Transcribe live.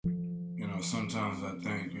Sometimes I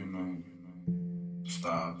think,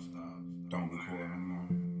 stop, don't record no more.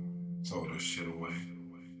 Throw this shit away.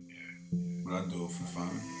 But I do it for fun,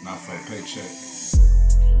 not for a paycheck.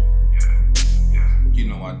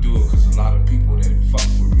 I do it cause a lot of people that fuck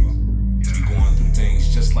with me be going through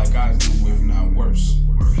things just like I do, if not worse.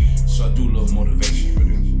 So I do a little motivation for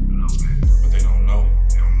them, but they don't know.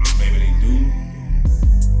 Maybe they do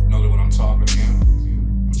know that when I'm talking to them,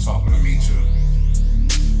 I'm talking to me too.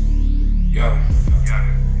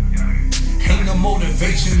 Ain't no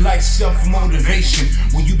motivation like self-motivation.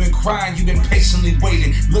 When you've been crying, you've been patiently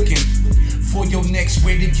waiting, looking for your next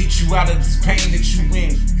way to get you out of this pain that you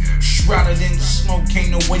in. Shrouded in the smoke, ain't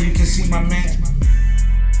no way you can see my man.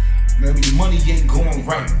 Maybe your money ain't going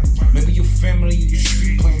right. Maybe your family, your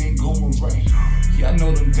street plan ain't going right. Yeah, I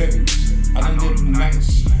know them days. I done lived them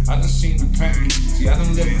nights. I done seen the pain. See, I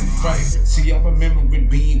done lived the fight. See, I remember it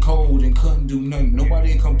being cold and couldn't do nothing.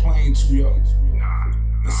 Nobody complained to y'all.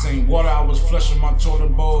 The same water I was flushing my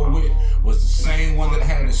toilet bowl with was the same one that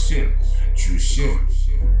had the shit. True shit.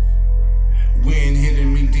 Wind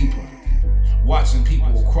hitting me deeper. Watching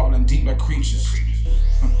people crawling deep like creatures.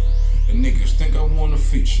 The niggas think I want a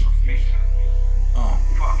feature.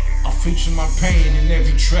 I feature my pain in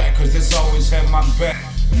every track, cause that's always had my back.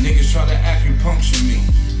 Niggas try to acupuncture me,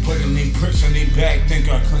 putting their pricks on their back, think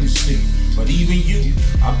I couldn't see. But even you,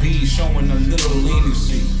 I be showing a little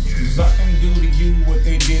leniency. Cause I can do to you what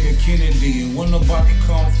they did to Kennedy, and when nobody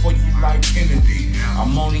come for you like Kennedy.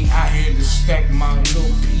 I'm only out here to stack my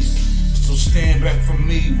little piece, so stand back from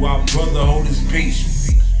me while brother hold his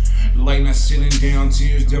peace. Like not sitting down,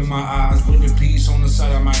 tears in my eyes, with a piece on the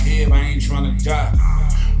side of my head, I ain't trying to die.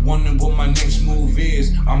 Wondering what my next move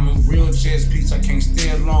is. I'm a real chess piece, I can't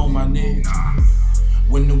stay alone, my nigga.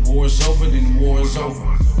 When the war's over, then the war is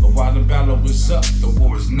over. But while the battle is up, the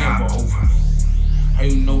war is never over.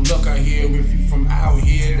 Ain't no luck out here if you from out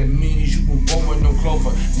here. That means you were born with no clover.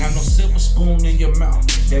 Now no silver spoon in your mouth.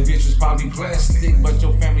 That bitch was probably plastic, but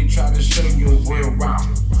your family tried to show you a real route.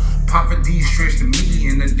 Poverty stretched to me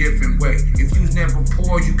in a different way. If you was never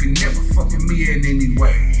poor, you could never fuck with me in any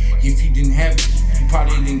way. If you didn't have it, you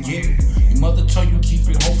probably didn't get it. Your mother told you keep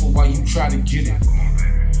it hopeful while you try to get it.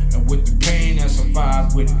 And with the pain, I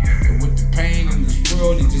survived with it. And with the pain in this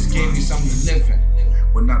world, it just gave me something to live in.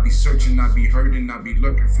 When I be searching, I be hurting, I be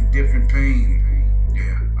looking for different pain.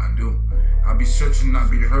 Yeah, I do. I be searching, I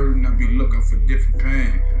be hurting, I be looking for different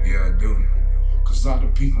pain. Yeah, I do. Cause a lot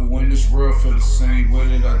of people in this world feel the same way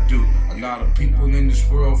that I do. A lot of people in this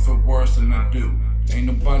world feel worse than I do. Ain't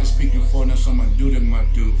nobody speaking for them, so I'ma do them, I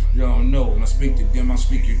do. You don't know, when I speak to them, I'm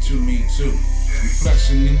speaking to me too.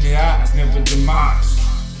 Reflection in their eyes, never demise.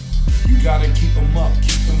 You gotta keep them up,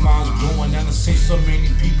 keep the minds going. I done seen so many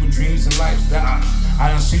people, dreams and lives die. I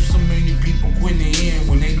done seen so many people quit in the end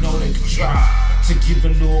when they know they can try to give a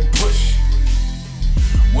little push.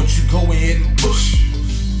 Once you go ahead and push,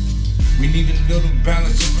 we need a little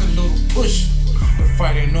balance, just a little push.